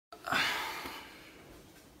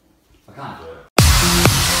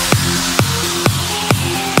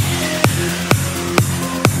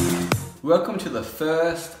Welcome to the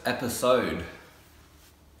first episode.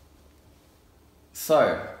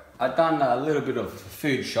 So, I've done a little bit of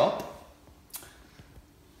food shop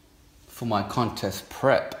for my contest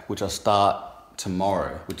prep, which I start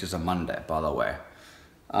tomorrow, which is a Monday, by the way.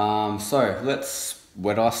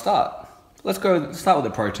 Where do I start? Let's start with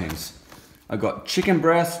the proteins. I got chicken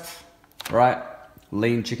breast, right?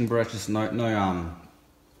 Lean chicken breast, just no,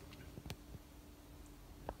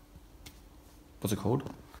 what's it called?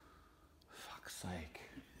 Fuck's sake.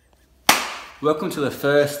 Welcome to the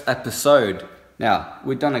first episode. Now,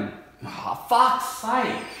 we've done fuck's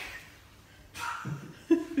sake.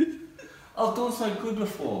 I was doing so good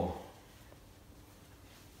before.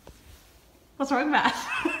 What's wrong with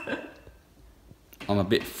that? I'm a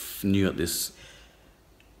bit new at this.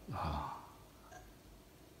 Oh.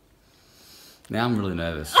 Now I'm really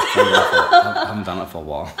nervous. I haven't done it for a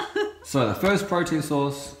while. So the first protein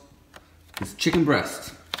source is chicken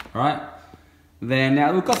breast, alright? Then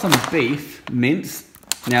now we've got some beef mince.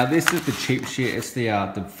 Now this is the cheap shit, it's the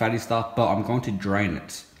fatty stuff, but I'm going to drain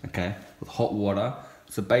it, okay, with hot water.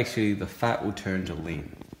 So basically the fat will turn to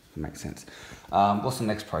lean, if it makes sense. What's the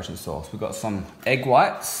next protein source? We've got some egg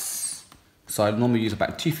whites. So I normally use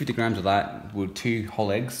about 250 grams of that with 2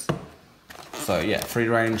 whole eggs. So yeah, free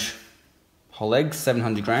range whole eggs,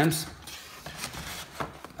 700 grams.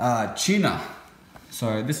 Tuna.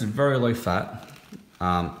 So this is very low fat.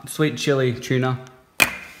 Sweet chili tuna.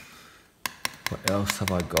 What else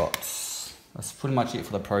have I got? That's pretty much it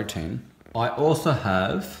for the protein. I also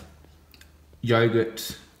have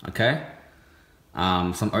yogurt, okay?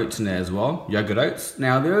 Some oats in there as well, yogurt oats.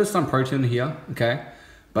 Now there is some protein here, okay?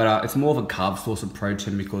 But it's more of a carb source of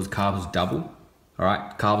protein because carbs double, all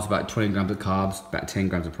right? Carbs about 20 grams of carbs, about 10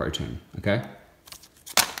 grams of protein, okay?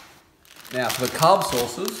 Now for the carb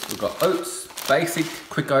sources, we've got oats, basic,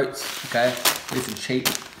 quick oats, okay? These are cheap.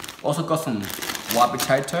 Also got some white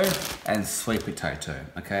potato and sweet potato,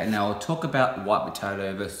 okay? Now I'll talk about white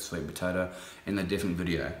potato versus sweet potato in a different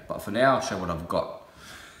video, but for now I'll show what I've got.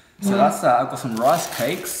 So that's I've got some rice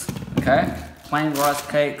cakes, okay? Plain rice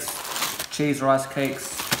cakes, cheese rice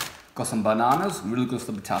cakes. Got some bananas, really good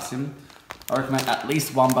for the potassium. I recommend at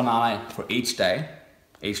least 1 banana for each day,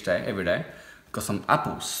 every day. Got some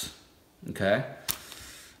apples, okay?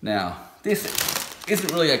 Now, this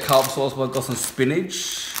isn't really a carb source, but I've got some spinach,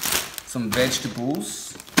 some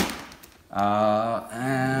vegetables,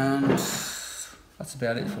 and that's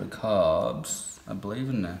about it for the carbs, I believe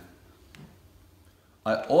in there.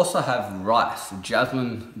 I also have rice,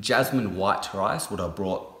 jasmine white rice, what I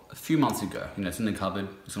brought a few months ago. You know, it's in the cupboard,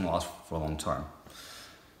 it's gonna last for a long time.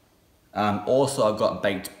 Also, I've got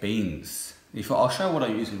baked beans. I'll show you what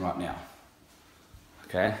I'm using right now.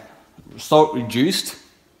 Okay, salt reduced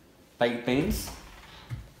baked beans.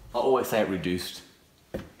 I always say it reduced.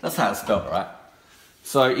 That's how it's spelled, right?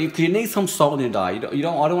 So if you need some salt in your diet, I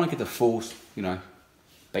don't want to get the full, you know,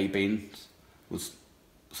 baked beans with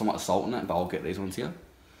so much salt in it, but I'll get these ones here.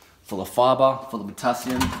 For the fiber, for the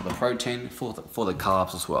potassium, for the protein, for the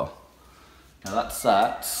carbs as well. Now that's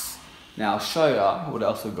that. Now I'll show you what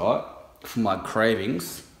else I've got for my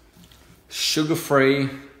cravings. Sugar-free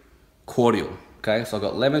cordial, okay? So I've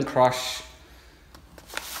got lemon crush,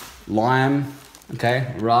 lime,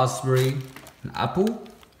 okay? Raspberry, an apple,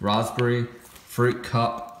 raspberry, fruit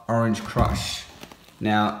cup, orange crush.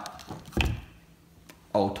 Now,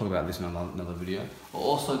 I'll talk about this in another video. I've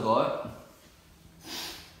also got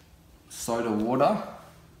soda water,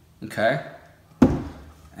 okay?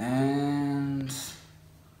 And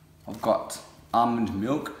I've got almond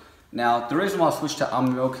milk. Now, the reason why I switched to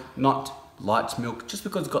almond milk, not light milk, just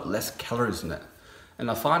because it's got less calories in it.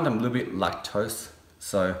 And I find I'm a little bit lactose,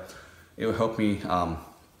 so it will help me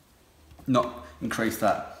not increase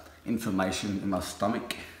that inflammation in my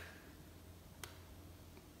stomach.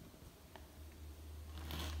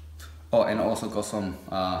 Oh, and I also got some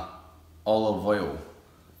olive oil,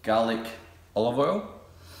 garlic olive oil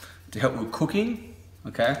to help with cooking,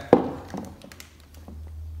 okay?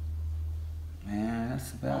 And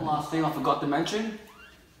that's about it. One last thing I forgot to mention,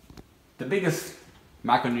 the biggest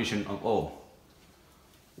macronutrient of all,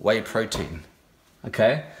 whey protein,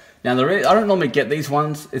 okay? Now I don't normally get these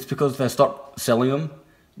ones, it's because they stopped selling them.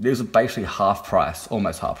 These are basically half price,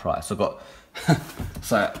 almost half price. So I've got,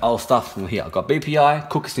 so I'll start from here. I've got BPI,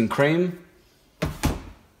 cookies and cream,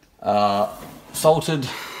 salted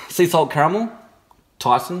sea salt caramel,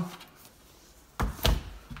 Tyson. I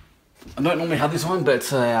don't normally have this one, but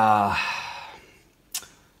it's the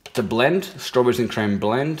blend, strawberries and cream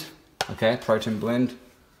blend, okay, protein blend.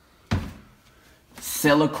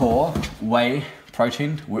 Cellacore whey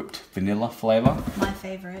protein, whipped vanilla flavor. My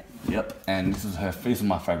favorite. Yep, and these are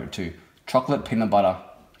my favorite too. chocolate peanut butter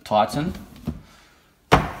Titan.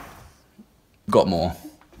 Got more.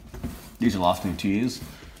 These will last me 2 years.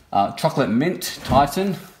 Chocolate mint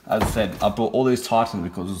Titan. As I said, I bought all these Titans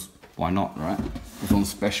because why not, right? It's on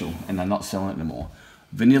special and they're not selling it anymore.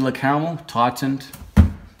 Vanilla caramel Titan.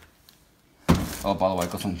 Oh, by the way,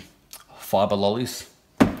 got some fiber lollies.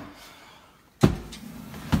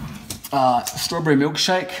 Strawberry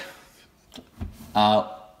milkshake.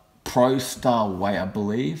 Pro Star Whey, I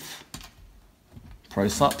believe. Pro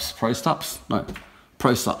Sups, no,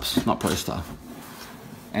 Pro Sups, not Pro Star.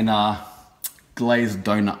 And glazed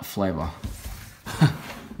donut flavor.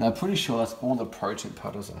 Now, I'm pretty sure that's all the protein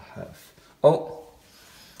powders I have. Oh,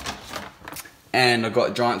 and I've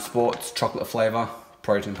got Giant Sports chocolate flavor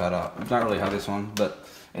protein powder. I don't really have this one, but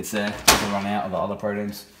it's there to run out of the other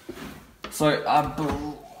proteins. So,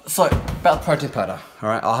 about protein powder, all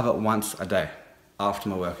right, I'll have it once a day after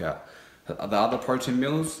my workout. The other protein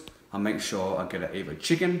meals, I make sure I get either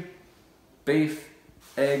chicken, beef,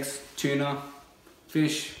 eggs, tuna,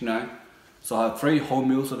 fish, you know. So I have 3 whole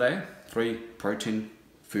meals a day, 3 protein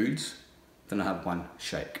foods, then I have 1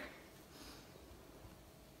 shake.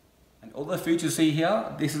 And all the foods you see here,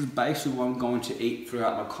 this is basically what I'm going to eat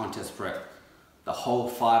throughout my contest prep. The whole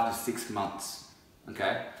 5 to 6 months,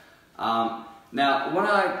 okay? Now, when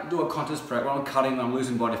I do a contest prep, when I'm cutting, when I'm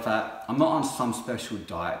losing body fat, I'm not on some special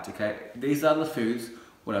diet, okay? These are the foods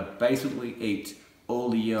what I basically eat all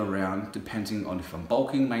the year round, depending on if I'm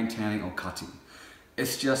bulking, maintaining, or cutting.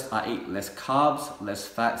 It's just I eat less carbs, less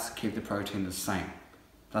fats, keep the protein the same.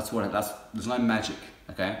 There's no magic,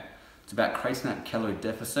 okay? It's about creating that calorie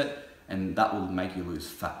deficit, and that will make you lose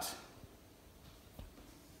fat.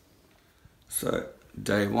 So,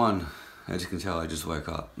 day 1, as you can tell, I just woke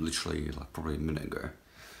up literally like probably a minute ago.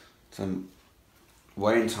 So I'm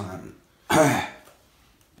weighing time.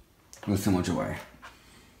 With so much away.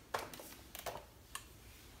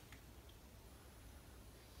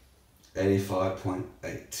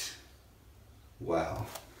 $85.8. Wow.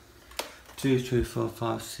 2, 3, 4,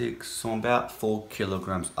 5, 6. So I'm about 4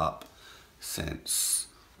 kilograms up since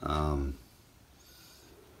the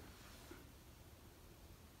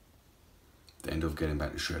end of getting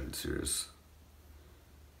back to shredded series.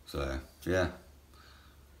 So yeah,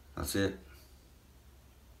 that's it.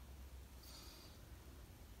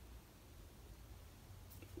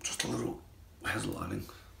 Just a little, how's the lighting?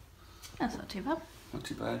 That's not too bad. Not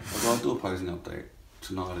too bad. I'll do a posing update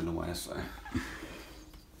tonight in a way, so.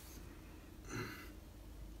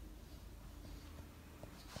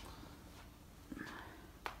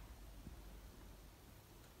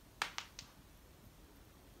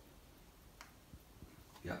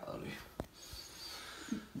 Yeah, early.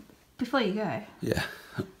 Before you go, Yeah.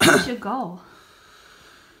 what's your goal?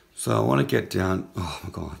 So I want to get down. Oh my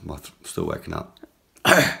god, I'm still waking up.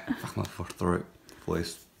 Fuck my throat,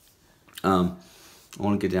 voice. I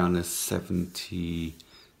want to get down to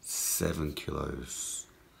 77 kilos.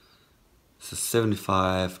 So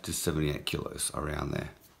 75 to 78 kilos, around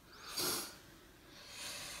there.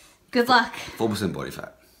 Good luck. 4% body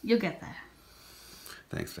fat. You'll get there.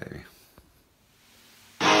 Thanks, baby.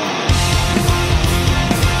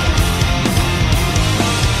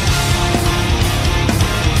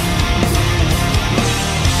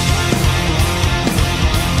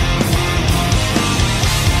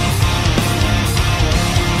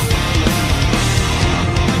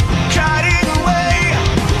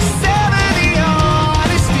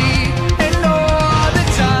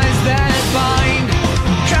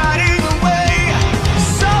 Cutting away,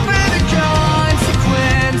 suffer the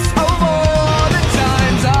consequence of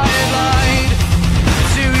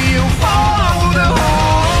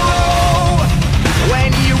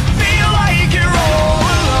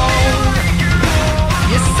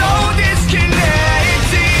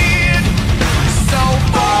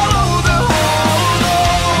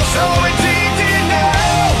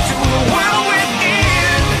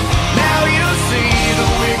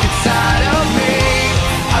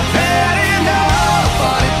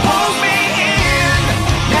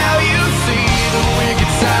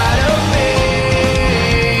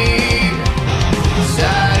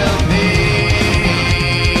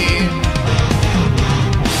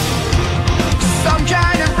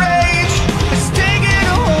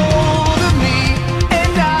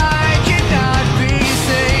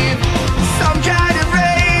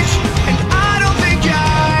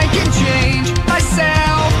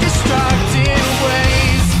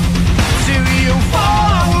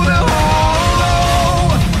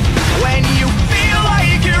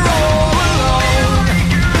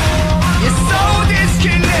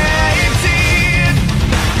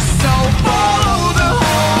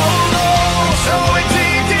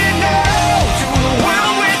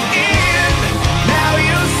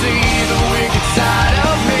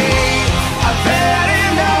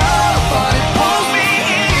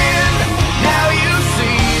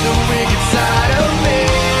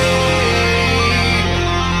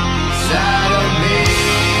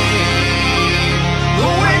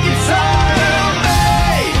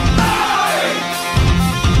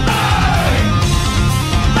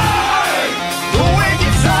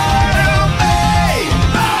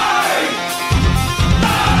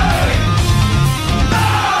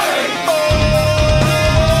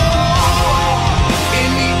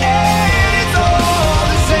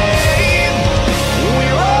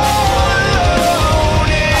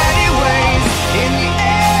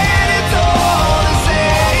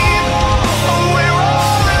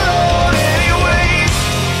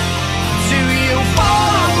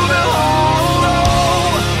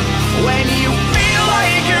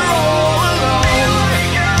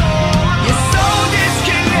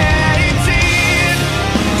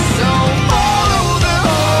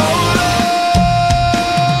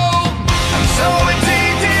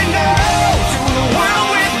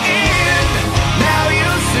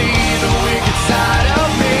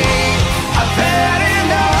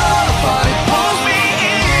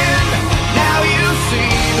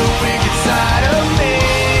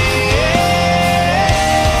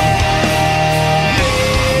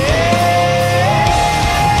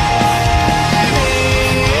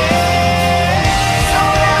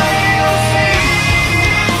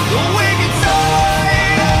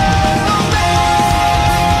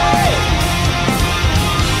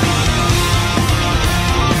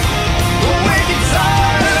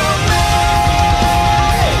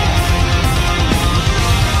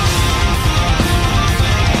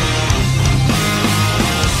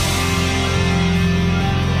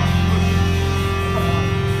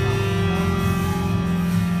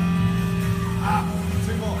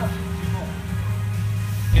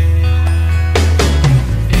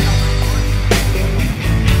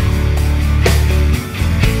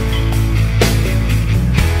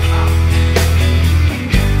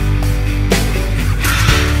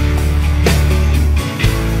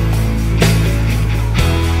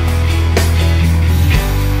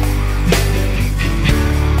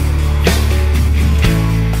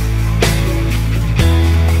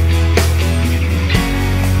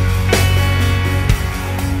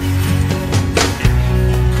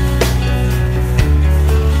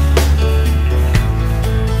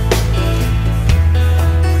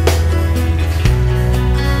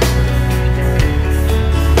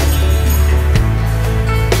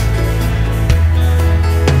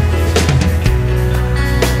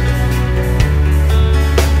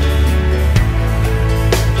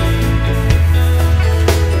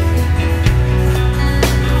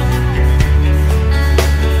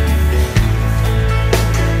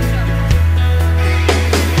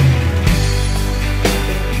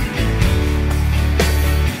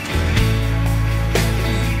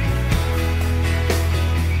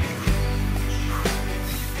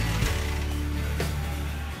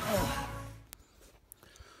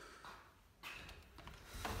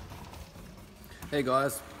Hey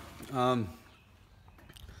guys, fuck,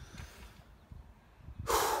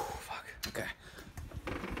 okay.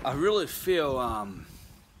 I really feel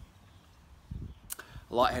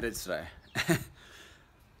lightheaded today,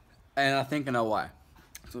 and I think I know why.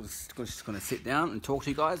 So I'm just gonna sit down and talk to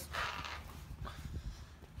you guys.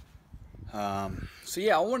 So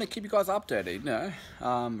yeah, I want to keep you guys updated. You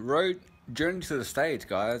know, road journey to the stage,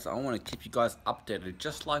 guys. I want to keep you guys updated,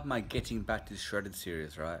 just like my Getting Back to Shredded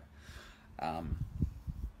series, right?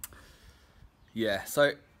 Yeah,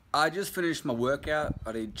 so I just finished my workout.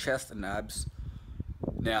 I did chest and abs.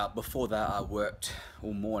 Now, before that, I worked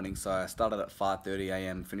all morning. So I started at 5:30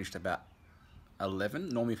 a.m., finished about 11.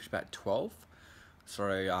 Normally finish about 12. So,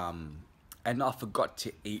 and I forgot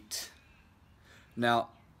to eat. Now,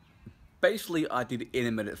 basically, I did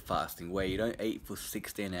intermittent fasting, where you don't eat for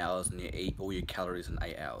 16 hours and you eat all your calories in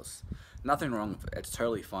 8 hours. Nothing wrong with it. It's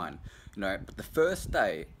totally fine. You know, but the first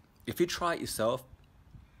day, if you try it yourself,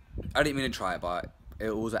 I didn't mean to try it, but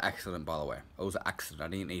it was an accident, by the way. It was an accident. I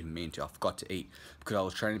didn't even mean to. I forgot to eat because I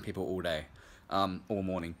was training people all day, all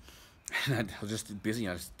morning. And I was just busy.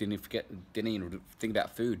 I just didn't even think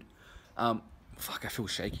about food. Fuck, I feel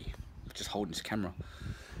shaky just holding this camera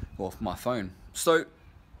off my phone. So,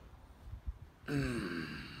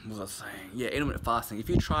 what was I saying? Yeah, intermittent fasting. If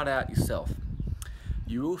you try it out yourself,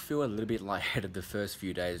 you will feel a little bit lightheaded the first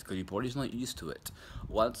few days because your body's not used to it.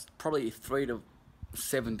 Once, probably 3 to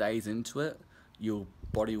 7 days into it, your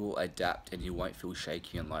body will adapt and you won't feel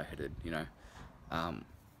shaky and lightheaded, you know.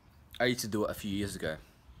 I used to do it a few years ago.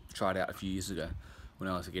 Tried it out a few years ago when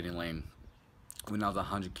I was getting lean. When I was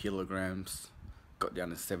 100 kilograms, got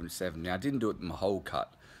down to 77. Now, I didn't do it in my whole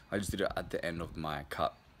cut. I just did it at the end of my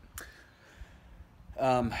cut.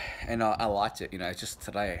 And I liked it, you know. It's just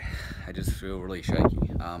today, I just feel really shaky.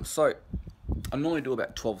 So, I normally do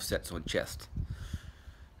about 12 sets on chest.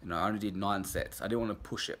 You know, I only did 9 sets. I didn't want to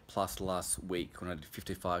push it. Plus last week when I did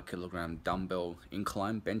 55 kilogram dumbbell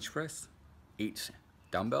incline bench press, each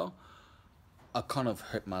dumbbell, I kind of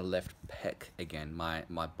hurt my left pec again, my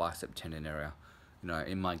bicep tendon area. You know,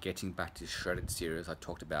 in my Getting Back to Shredded series, I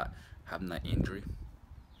talked about having that injury.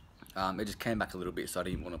 It just came back a little bit, so I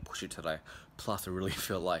didn't want to push it today. Plus, I really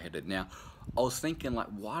feel lightheaded. Now, I was thinking, like,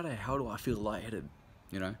 why the hell do I feel lightheaded?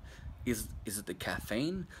 You know, is it the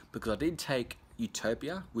caffeine? Because I did take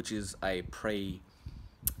Utopia, which is a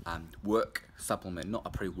work supplement, not a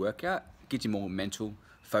pre-workout. Gives you more mental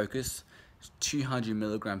focus. It's 200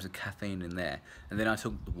 milligrams of caffeine in there. And then I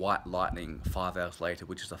took the White Lightning 5 hours later,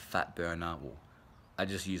 which is a fat burner. Well, I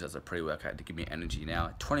just use it as a pre-workout to give me energy.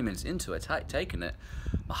 Now, 20 minutes into it, taking it,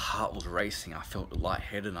 my heart was racing. I felt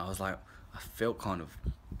lightheaded, and I was like, I felt kind of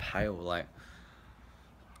pale, like,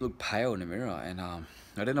 looked pale in the mirror, and I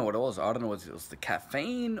didn't know what it was. I don't know if it was the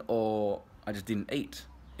caffeine or I just didn't eat.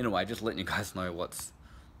 Anyway, just letting you guys know what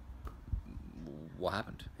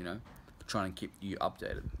happened, you know, trying to keep you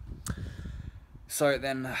updated. So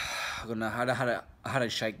then, I had a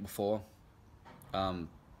shake before, and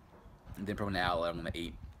then probably an hour later I'm gonna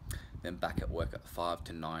eat. Then back at work at 5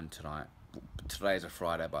 to 9 tonight. Today is a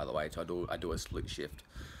Friday, by the way, so I do a split shift.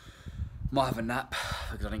 Might have a nap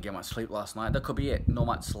because I didn't get much sleep last night. That could be it. Not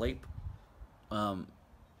much sleep.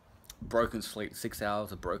 Broken sleep. 6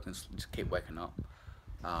 hours of broken sleep. Just keep waking up.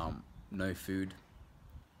 No food.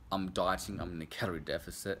 I'm dieting. I'm in a calorie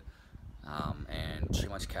deficit. And too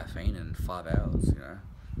much caffeine in 5 hours. You know,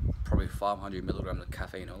 probably 500 milligrams of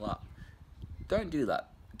caffeine all up. Don't do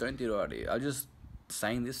that. Don't do that. I'm just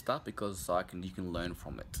saying this stuff because you can learn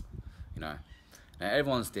from it. You know. Now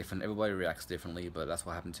everyone's different. Everybody reacts differently, but that's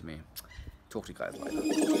what happened to me. Talk to you guys later.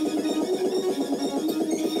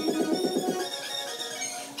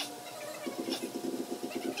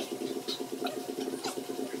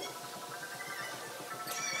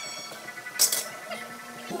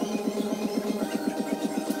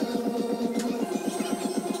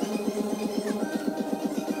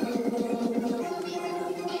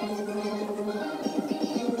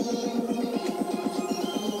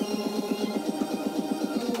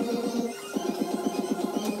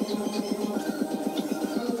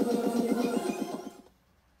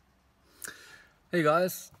 Hey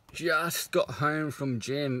guys, just got home from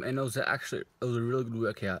gym and it was a really good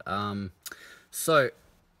workout. So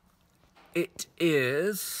it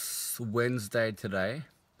is Wednesday today.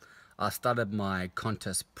 I started my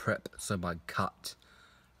contest prep, so my cut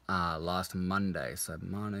last Monday. So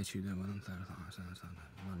Monday, Tuesday, Wednesday,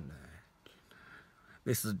 Monday.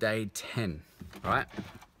 This is day 10, right?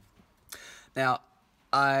 Now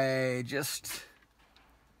I just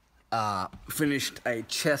finished a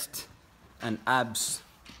chest and abs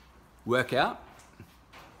workout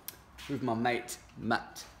with my mate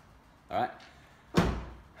Matt. All right,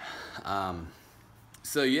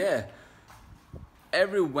 So yeah,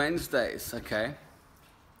 every Wednesdays, okay.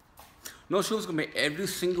 Not sure if it's gonna be every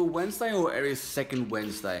single Wednesday or every second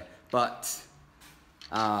Wednesday, but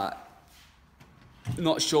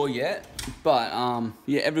not sure yet. But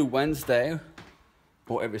yeah, every Wednesday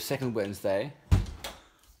or every second Wednesday,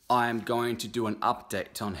 I'm going to do an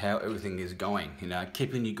update on how everything is going. You know,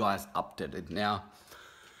 keeping you guys updated. Now,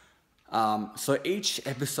 so each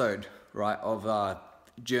episode, right, of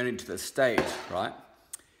Journey to the Stage, right,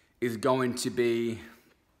 is going to be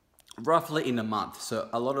roughly in a month. So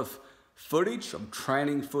a lot of footage, of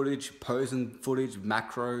training footage, posing footage,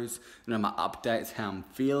 macros, you know, my updates, how I'm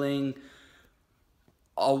feeling.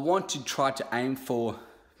 I want to try to aim to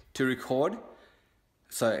record,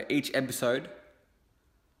 so each episode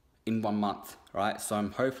in 1 month, right? So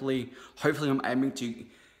I'm hopefully I'm aiming to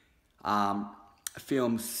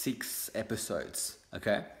film 6 episodes,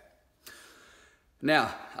 okay?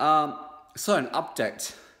 Now, so an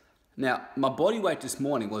update. Now, my body weight this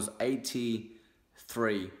morning was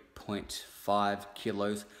 83.5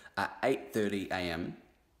 kilos at 8:30 a.m.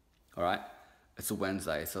 All right, it's a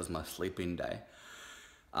Wednesday, so it's my sleep-in day.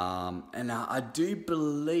 And now I do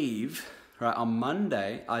believe, right, on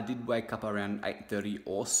Monday I did wake up around 8:30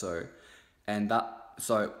 also, and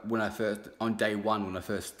so on day 1 when I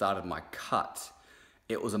first started my cut,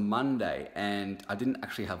 it was a Monday and I didn't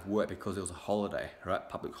actually have work because it was a holiday, right,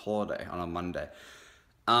 public holiday on a Monday.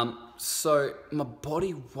 So my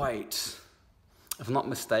body weight, if I'm not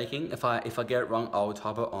mistaken, if I get it wrong, I'll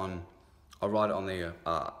write it on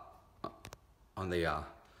the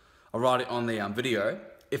video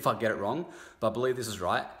if I get it wrong, but I believe this is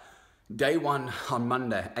right. Day 1 on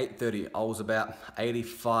Monday, 8:30, I was about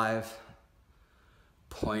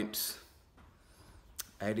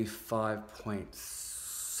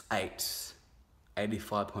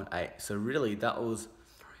 85.8. So really that was,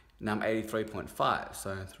 now I'm 83.5.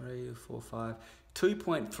 So 3, 4, 5,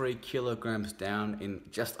 2.3 kilograms down in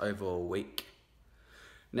just over a week.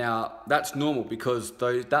 Now that's normal because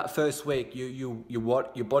that first week your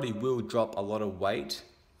body will drop a lot of weight,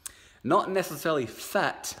 not necessarily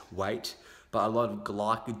fat weight, but a lot of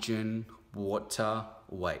glycogen, water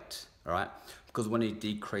weight, all right? Because when you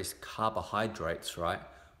decrease carbohydrates, right,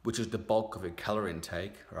 which is the bulk of your calorie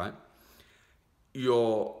intake, right,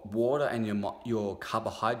 your water and your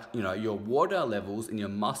carbohydrate, you know, your water levels in your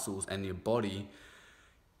muscles and your body,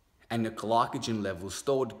 and your glycogen levels,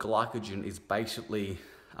 stored glycogen is basically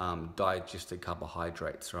digested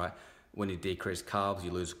carbohydrates, right? When you decrease carbs, you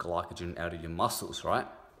lose glycogen out of your muscles, right?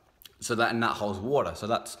 So that holds water. So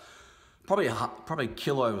that's probably a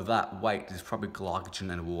kilo of that weight is probably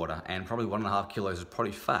glycogen and water, and probably 1.5 kilos is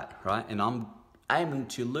probably fat, right? And I'm aiming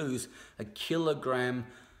to lose 1 kilogram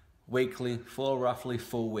weekly for roughly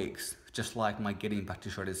 4 weeks, just like my Getting Back to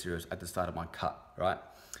Shredded series at the start of my cut, right?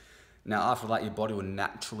 Now after that, your body will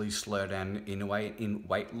naturally slow down in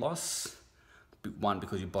weight loss. 1,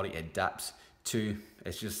 because your body adapts. 2,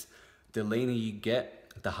 it's just the leaner you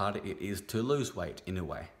get, the harder it is to lose weight in a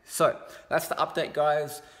way. So that's the update,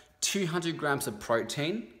 guys. 200 grams of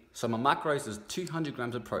protein. So my macros is 200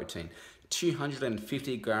 grams of protein,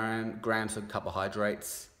 250 grams of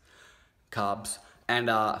carbohydrates, carbs, and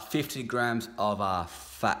 50 grams of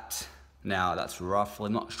fat. Now that's roughly,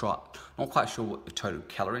 not quite sure what the total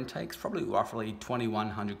calorie intake is, probably roughly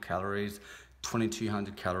 2,100 calories,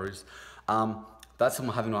 2,200 calories. That's what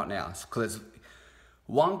I'm having right now. Because there's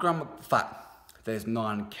 1 gram of fat, there's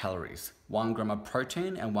 9 calories. 1 gram of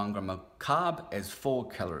protein and 1 gram of carb is 4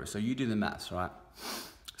 calories. So you do the maths, right?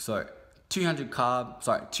 So 200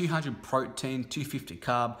 protein, 250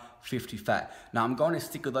 carb, 50 fat. Now I'm going to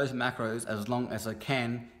stick with those macros as long as I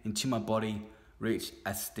can until my body reach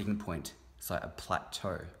a sticking point. So a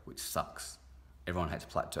plateau, which sucks. Everyone hates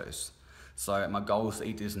plateaus. So my goal is to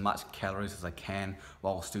eat as much calories as I can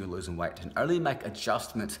while still losing weight, and only make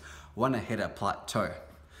adjustments when I hit a plateau.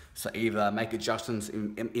 So either make adjustments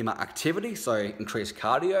in my activity, so increase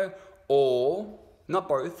cardio, or, not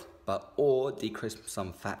both, or decrease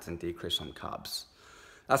some fats and decrease some carbs.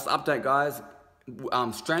 That's the update, guys.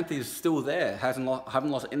 Strength is still there. Haven't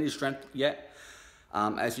lost any strength yet.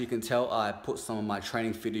 As you can tell, I put some of my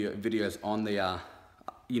training videos on the,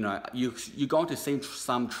 you're going to see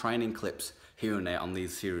some training clips here and there on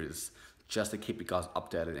these series, just to keep you guys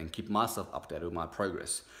updated and keep myself updated with my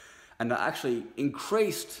progress. And I actually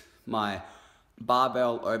increased my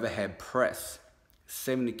barbell overhead press,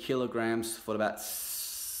 70 kilograms for about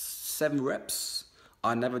 7 reps.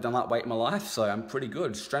 I've never done that weight in my life, so I'm pretty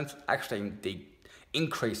good. Strength actually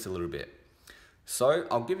increased a little bit. So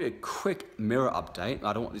I'll give you a quick mirror update.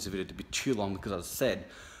 I don't want this video to be too long because, as I said,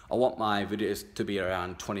 I want my videos to be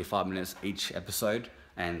around 25 minutes each episode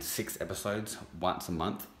and 6 episodes once a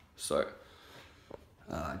month. So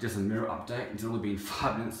just a mirror update. It's only been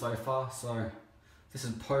 5 minutes so far. So this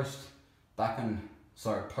is post what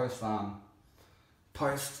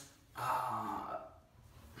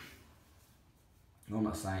am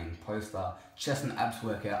I saying? Post chest and abs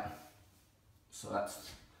workout. So that's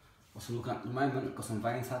what I'm looking at the moment. Got some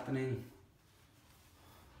veins happening.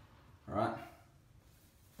 Alright.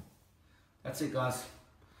 That's it, guys.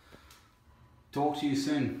 Talk to you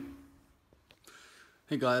soon.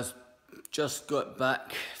 Hey guys, just got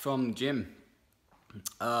back from the gym.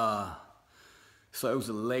 So it was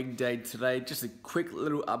a leg day today. Just a quick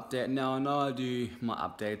little update. Now I know I do my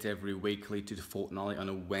updates every weekly to the fortnightly on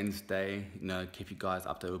a Wednesday. You know, keep you guys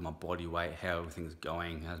updated with my body weight, how everything's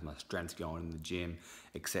going, how's my strength going in the gym,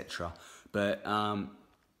 etc. But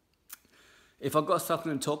if I've got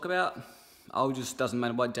something to talk about, doesn't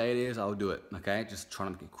matter what day it is, I'll do it. Okay, just trying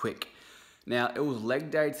to make it quick. Now it was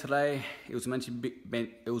leg day today. It was meant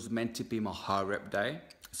to be my high rep day,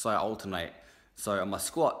 so I alternate. So on my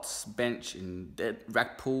squats, bench, and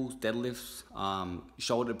rack pulls, deadlifts,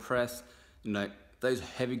 shoulder press, you know, those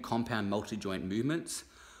heavy compound multi-joint movements,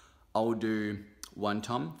 I'll do one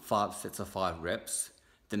time, 5 sets of 5 reps.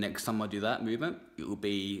 The next time I do that movement, it will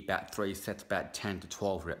be about 3 sets, about 10 to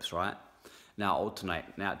 12 reps, right? Now alternate.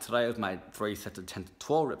 Now today was my 3 sets of 10 to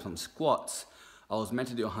 12 reps on squats. I was meant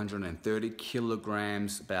to do 130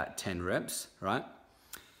 kilograms, about 10 reps, right?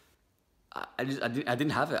 I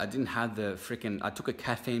didn't have it. I didn't have the freaking. I took a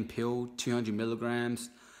caffeine pill, 200 milligrams.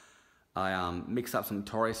 I mixed up some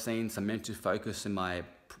tyrosine, some mental focus in my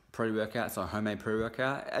pre-workout, so homemade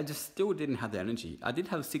pre-workout. I just still didn't have the energy. I did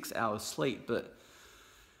have 6 hours sleep, but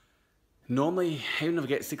normally, even if I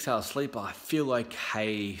get 6 hours sleep, I feel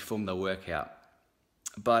okay from the workout.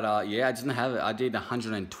 But yeah, I didn't have it. I did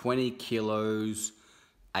 120 kilos,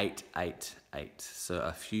 8, 8, 8. So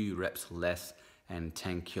a few reps less and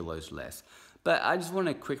 10 kilos less. But I just want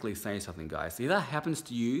to quickly say something, guys. If that happens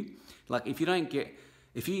to you, like if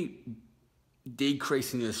you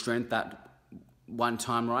decrease in your strength that one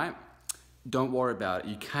time, right? Don't worry about it.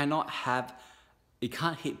 You can't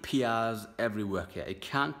hit PRs every workout. You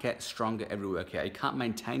can't get stronger every workout. You can't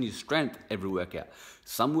maintain your strength every workout.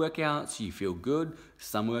 Some workouts you feel good,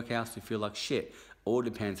 some workouts you feel like shit. All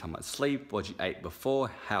depends how much sleep, what you ate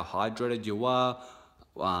before, how hydrated you are,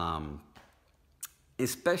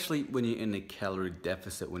 especially when you're in a calorie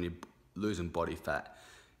deficit, when you're losing body fat.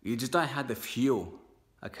 You just don't have the fuel,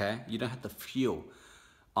 okay? You don't have the fuel.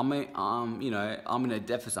 I mean, you know, I'm in a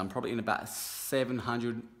deficit. I'm probably in about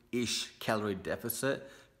 700-ish calorie deficit.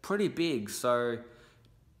 Pretty big, so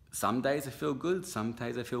some days I feel good, some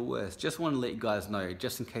days I feel worse. Just want to let you guys know,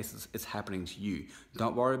 just in case it's happening to you.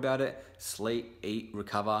 Don't worry about it. Sleep, eat,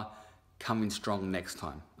 recover, come in strong next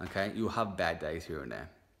time, okay? You'll have bad days here and there.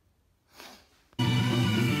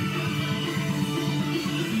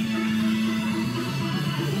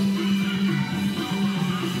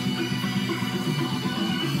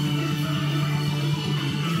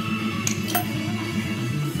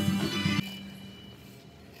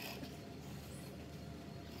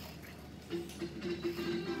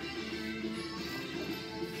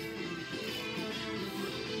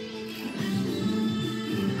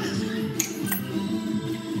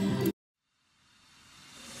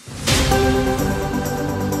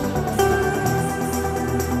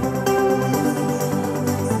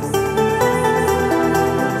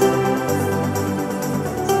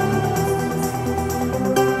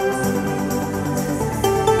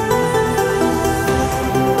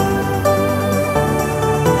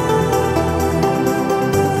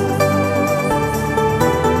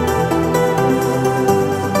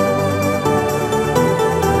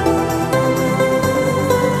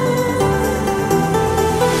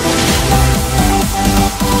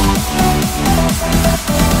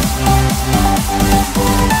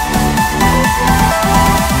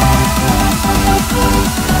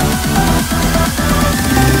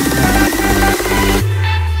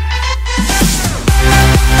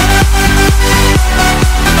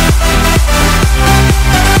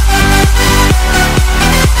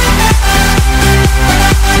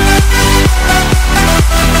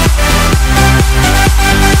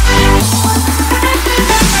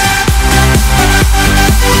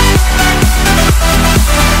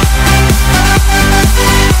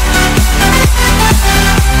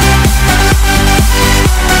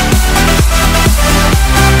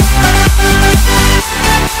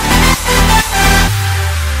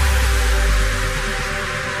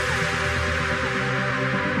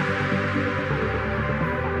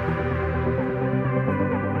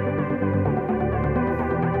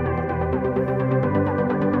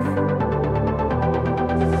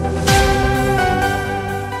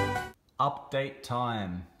 update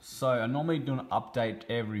time. So I normally do an update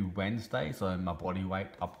every Wednesday, so my body weight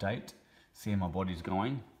update, see how my body's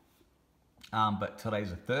going. But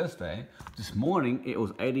today's a Thursday. This morning it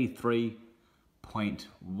was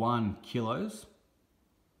 83.1 kilos.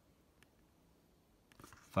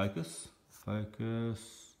 Focus. Okay,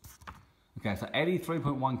 so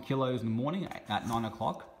 83.1 kilos in the morning at 9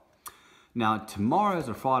 o'clock. Now tomorrow's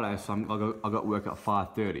a Friday, so I got work at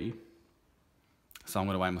 5:30. So I'm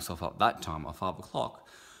going to weigh myself up that time at 5 o'clock.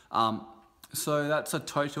 So that's a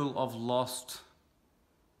total of lost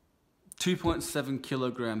 2.7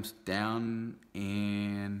 kilograms down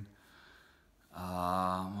in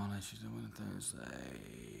Monday, Tuesday, Wednesday, Thursday,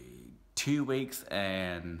 2 weeks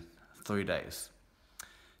and 3 days.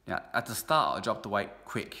 Now at the start I dropped the weight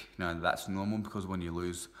quick. You know, that's normal because when you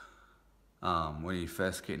lose, when you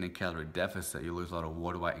first get in a calorie deficit, you lose a lot of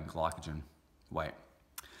water weight and glycogen weight.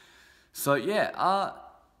 So yeah,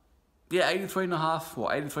 83.5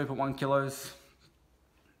 or 83.1 kilos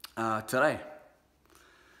today.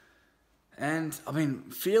 And I've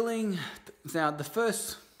been feeling, now the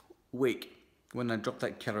first week when I dropped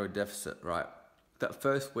that calorie deficit, right? That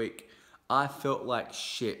first week, I felt like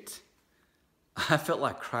shit. I felt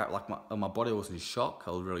like crap, like my body was in shock.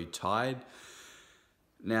 I was really tired.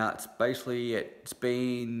 Now it's basically, it's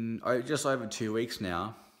been just over 2 weeks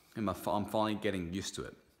now, and I'm finally getting used to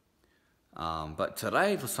it. But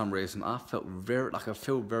today, for some reason, I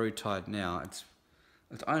feel very tired now. It's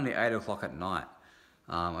only 8 o'clock at night.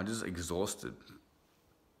 I'm just exhausted.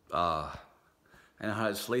 And I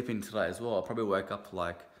had sleep in today as well. I probably woke up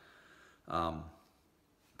like,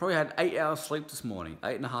 probably had 8 hours sleep this morning,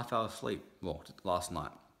 8.5 hours sleep, well, last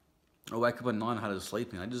night. I woke up at 9, I had a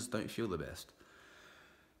sleeping. I just don't feel the best.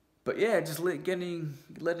 But yeah, just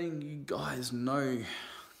letting you guys know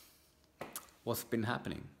what's been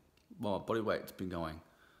happening. Well, my body weight's been going.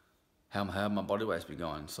 How my body weight's been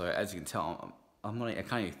going. So as you can tell, I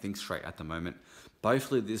can't even think straight at the moment. But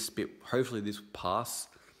hopefully this will pass.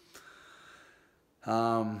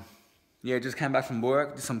 Yeah, just came back from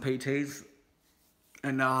work, did some PTs,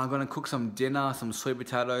 and I'm gonna cook some dinner, some sweet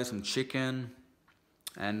potatoes, some chicken,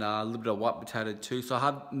 and a little bit of white potato too. So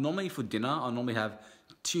normally for dinner, I normally have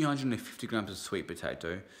 250 grams of sweet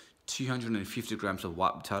potato, 250 grams of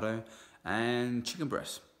white potato, and chicken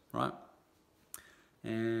breast, right?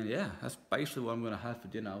 And yeah, that's basically what I'm gonna have for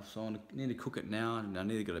dinner. So I need to cook it now, and I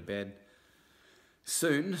need to go to bed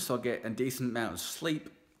soon, so I'll get a decent amount of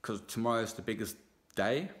sleep, because tomorrow's the biggest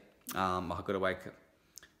day. I've got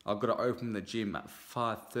to open the gym at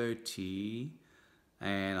 5:30,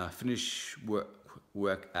 and I finish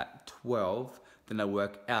work at 12. Then I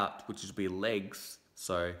work out, which will be legs.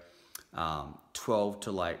 So 12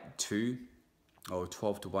 to like 2, or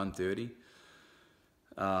 12 to 1:30.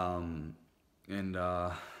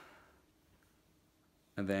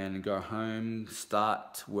 And then go home,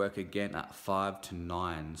 start work again at 5 to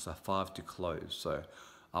 9, so 5 to close. So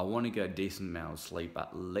I want to get a decent amount of sleep,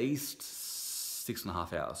 at least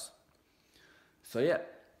 6.5 hours. So yeah,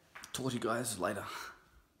 talk to you guys later.